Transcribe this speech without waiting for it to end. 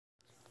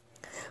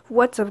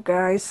What's up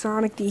guys,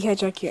 Sonic the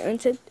Hedgehog here,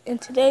 and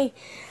today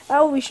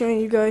I will be showing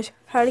you guys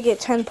how to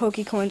get 10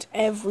 Pokecoins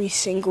every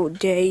single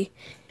day.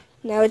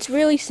 Now it's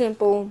really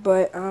simple,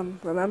 but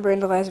remember in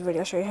the last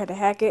video I showed you how to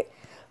hack it?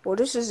 Well,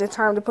 this is the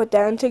time to put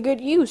that into good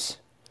use.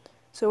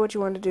 So what you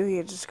want to do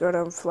here, just go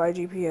to Fly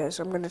GPS.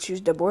 I'm going to choose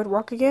the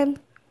boardwalk again.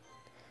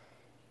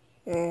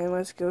 And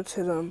let's go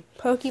to the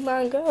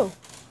Pokemon Go.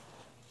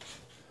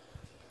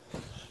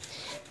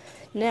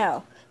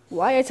 Now,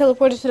 why I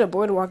teleported to the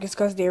boardwalk is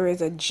because there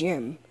is a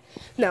gym.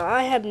 Now,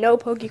 I have no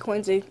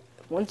Pokecoins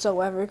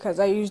whatsoever because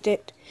I used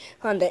it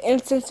on the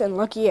Instance and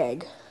Lucky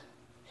Egg.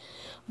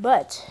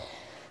 But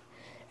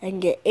I can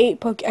get 80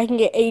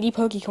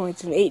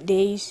 Pokecoins in 8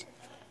 days.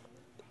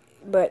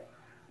 But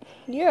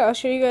yeah, I'll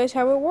show you guys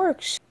how it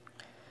works.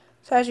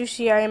 So as you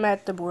see, I am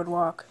at the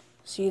boardwalk.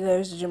 See,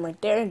 there's a gym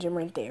right there and a gym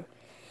right there.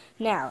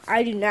 Now,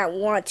 I do not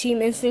want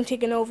Team Instinct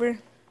taken over.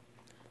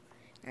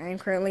 I'm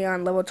currently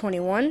on level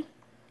 21.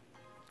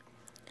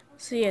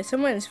 So yeah,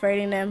 someone is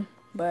fighting them,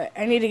 but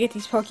I need to get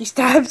these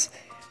Pokestops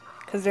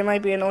because there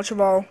might be an Ultra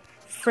Ball.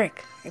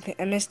 Frick,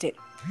 I missed it.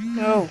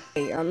 No.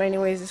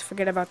 Anyways, let's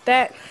forget about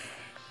that.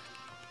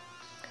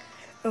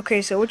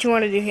 Okay, so what you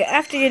want to do here,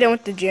 after you're done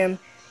with the gym,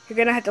 you're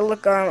gonna have to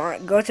look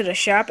go to the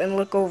shop and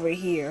look over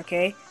here.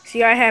 Okay.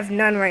 See, I have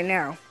none right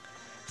now.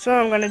 So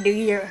what I'm gonna do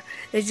here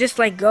is just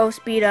like go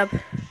speed up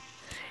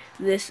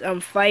this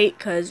fight,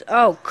 cause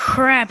oh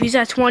crap, he's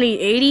at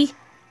 2080.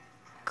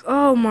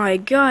 Oh my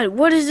god,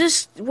 what is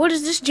this? What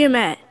is this gym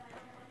at?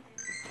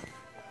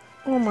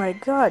 Oh my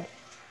god.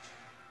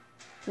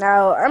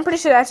 Now, I'm pretty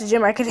sure that's a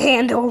gym I could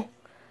handle.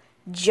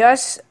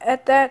 Just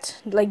at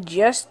that, like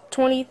just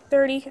 20,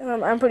 30.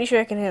 I'm pretty sure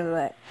I can handle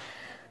that.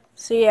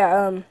 So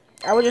yeah,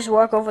 I would just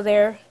walk over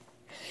there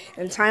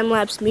and time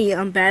lapse me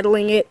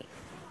battling it,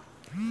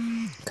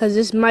 cause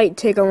this might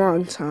take a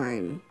long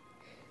time.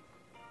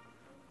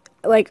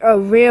 Like a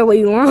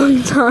really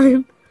long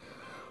time.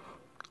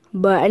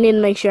 But I need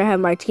to make sure I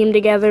have my team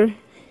together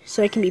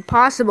so it can be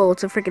possible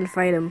to freaking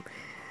fight him.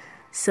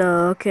 So,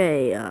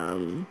 okay,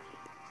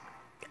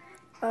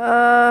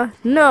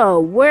 no,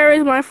 where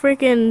is my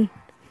freaking,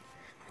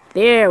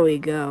 there we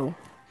go.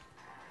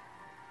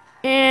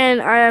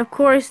 And I, of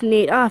course,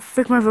 need,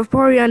 frick, my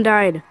Vaporeon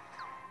died.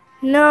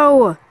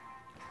 No.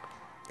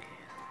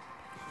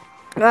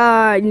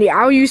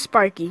 I'll use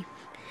Sparky.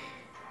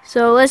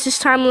 So, let's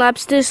just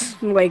time-lapse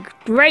this, like,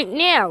 right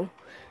now.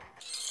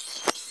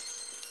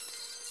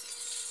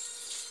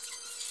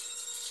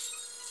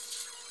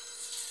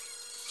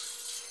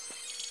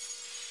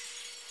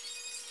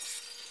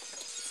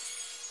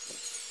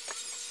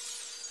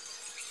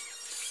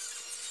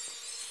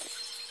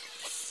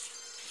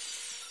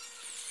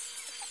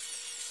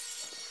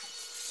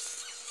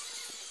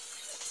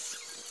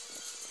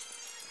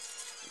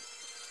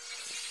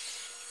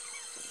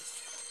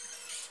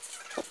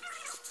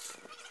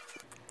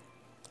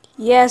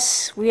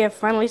 Yes, we have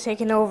finally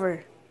taken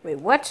over. Wait,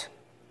 what?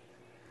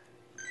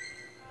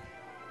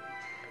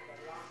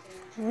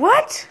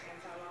 What?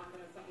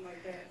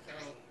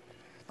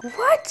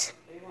 What?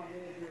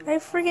 I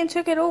freaking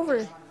took it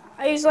over.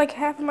 I used like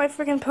half of my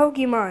freaking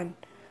Pokemon.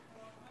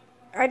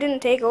 I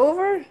didn't take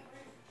over?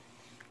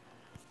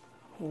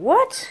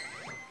 What?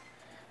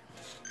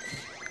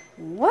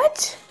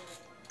 What?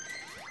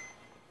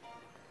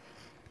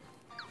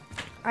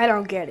 I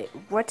don't get it.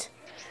 What?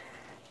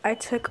 I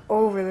took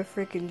over the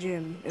freaking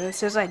gym, and it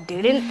says I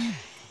didn't.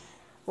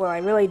 Well, I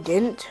really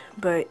didn't,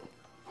 but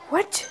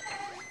what?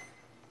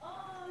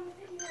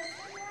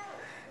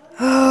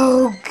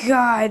 Oh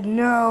God,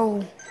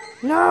 no!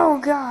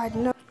 No, God,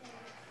 no!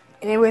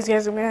 Anyways,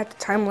 guys, I'm gonna have to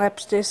time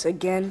lapse this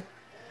again.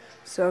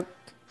 So,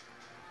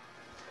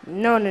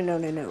 no.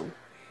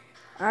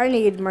 I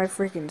need my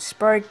freaking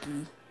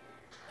Sparky,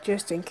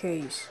 just in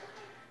case.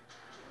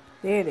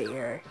 There they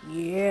are.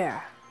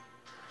 Yeah.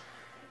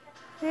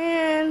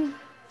 And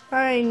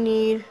I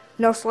need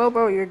no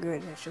Slowbo. You're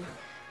good, actually.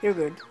 You're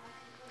good.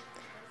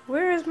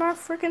 Where is my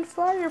freaking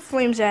Fire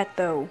Flames at,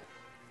 though?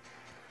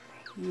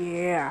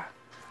 Yeah.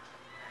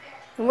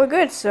 And we're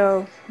good,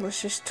 so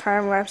let's just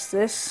time lapse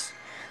this.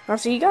 I'll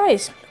see you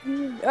guys.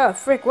 Oh,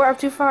 frick, we're up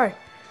too far.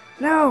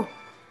 No.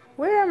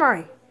 Where am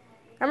I?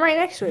 I'm right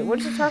next to it. What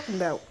is it talking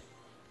about?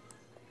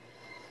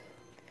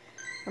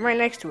 I'm right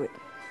next to it.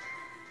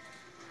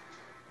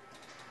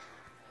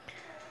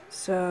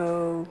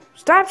 So,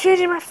 stop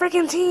changing my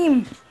freaking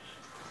team.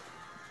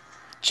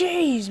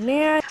 Jeez,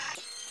 man.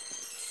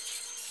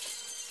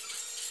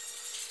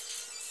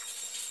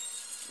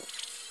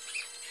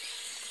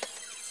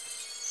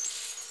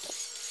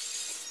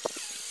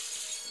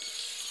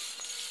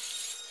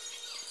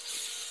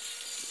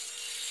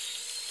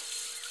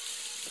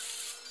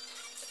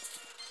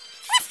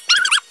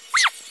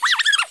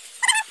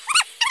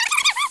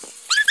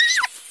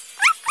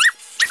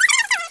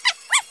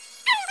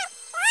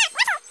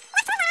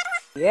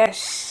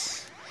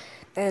 Yes.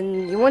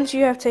 And once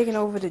you have taken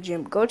over the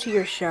gym, go to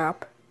your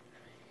shop.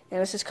 And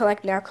let's just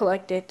collect now,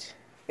 collect it.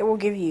 It will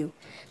give you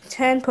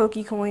 10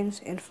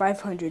 Pokecoins and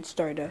 500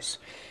 Stardust.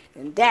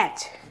 And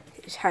that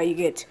is how you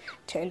get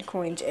 10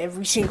 coins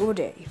every single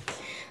day.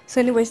 So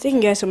anyways, thank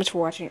you guys so much for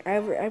watching. I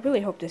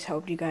really hope this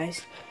helped you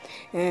guys.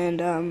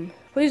 And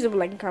please leave a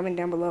like and comment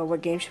down below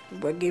what game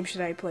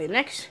should I play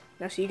next.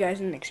 And I'll see you guys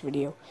in the next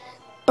video.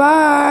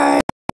 Bye!